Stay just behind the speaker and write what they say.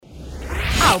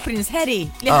tiegħu, Prince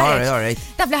Harry. All right.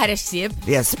 Taf li ħareġ sieb.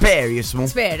 Yeah, Spare jismu.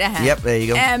 Spare, Yep, there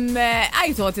you go.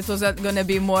 I thought it was gonna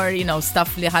be more,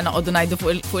 stuff li ħana qoddu ngħidu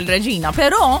fuq il-reġina,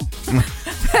 però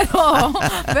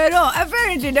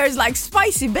apparently there's like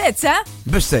spicy bits, eh?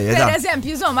 Bistej, Per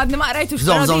eżempju, għadni ma qrajtu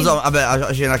Zom,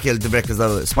 għaxina kiel breakfast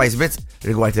spice bits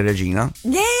rigward il-reġina.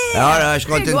 Yeah,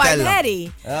 xkont rigward intella.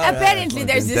 Harry. Apparently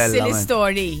there's this silly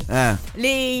story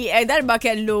li darba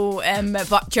kellu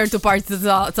ċertu parti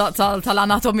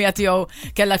tal-anatomija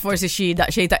tiegħu kella forsi xi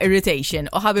xejn ta' irritation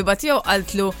u ħabiba tiegħu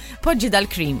qaltlu poġġi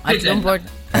dal-krim, qaltlu mbord.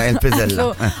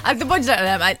 Il-pizzella. Għallu poġġi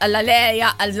alla leja,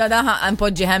 għalla daħa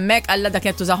poġġi hemmek, għalla da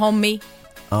kettu za hommi.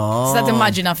 Stat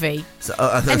immaġina fej.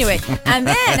 Anyway, and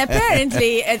then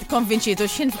apparently konvinċitu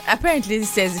apparently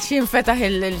says xin fetaħ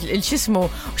il-xismu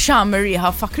xammer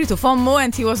riħa fakritu fommu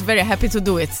and he was very happy to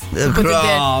do it.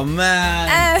 Oh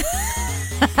man.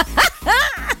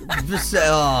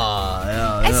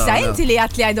 Issa, inti li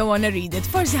għat li I don't wanna read it,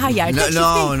 forsi ħajjar.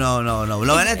 No,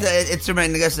 it's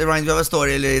reminds me of a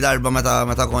story li darba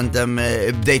meta kontem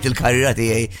bdejt il-karriera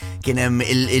tiegħi kienem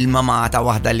il-mamata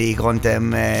waħda li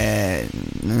kontem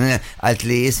għalt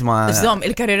li jisma. Iżdom,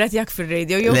 il-karriera tiegħek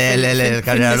fil-radio jew? Le,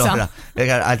 il-karriera l-oħra.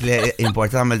 Għalt li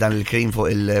important għamil dan il-krim fuq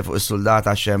il-soldat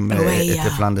għaxem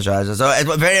tiflanda xaġa. So it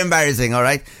was very embarrassing, all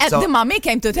right? The mommy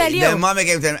came to tell you. The mommy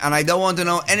came to tell me, and I don't want to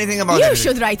know anything about it. You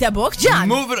should write a book, John.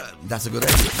 Move it. That's a good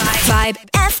idea. 5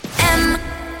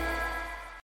 FM.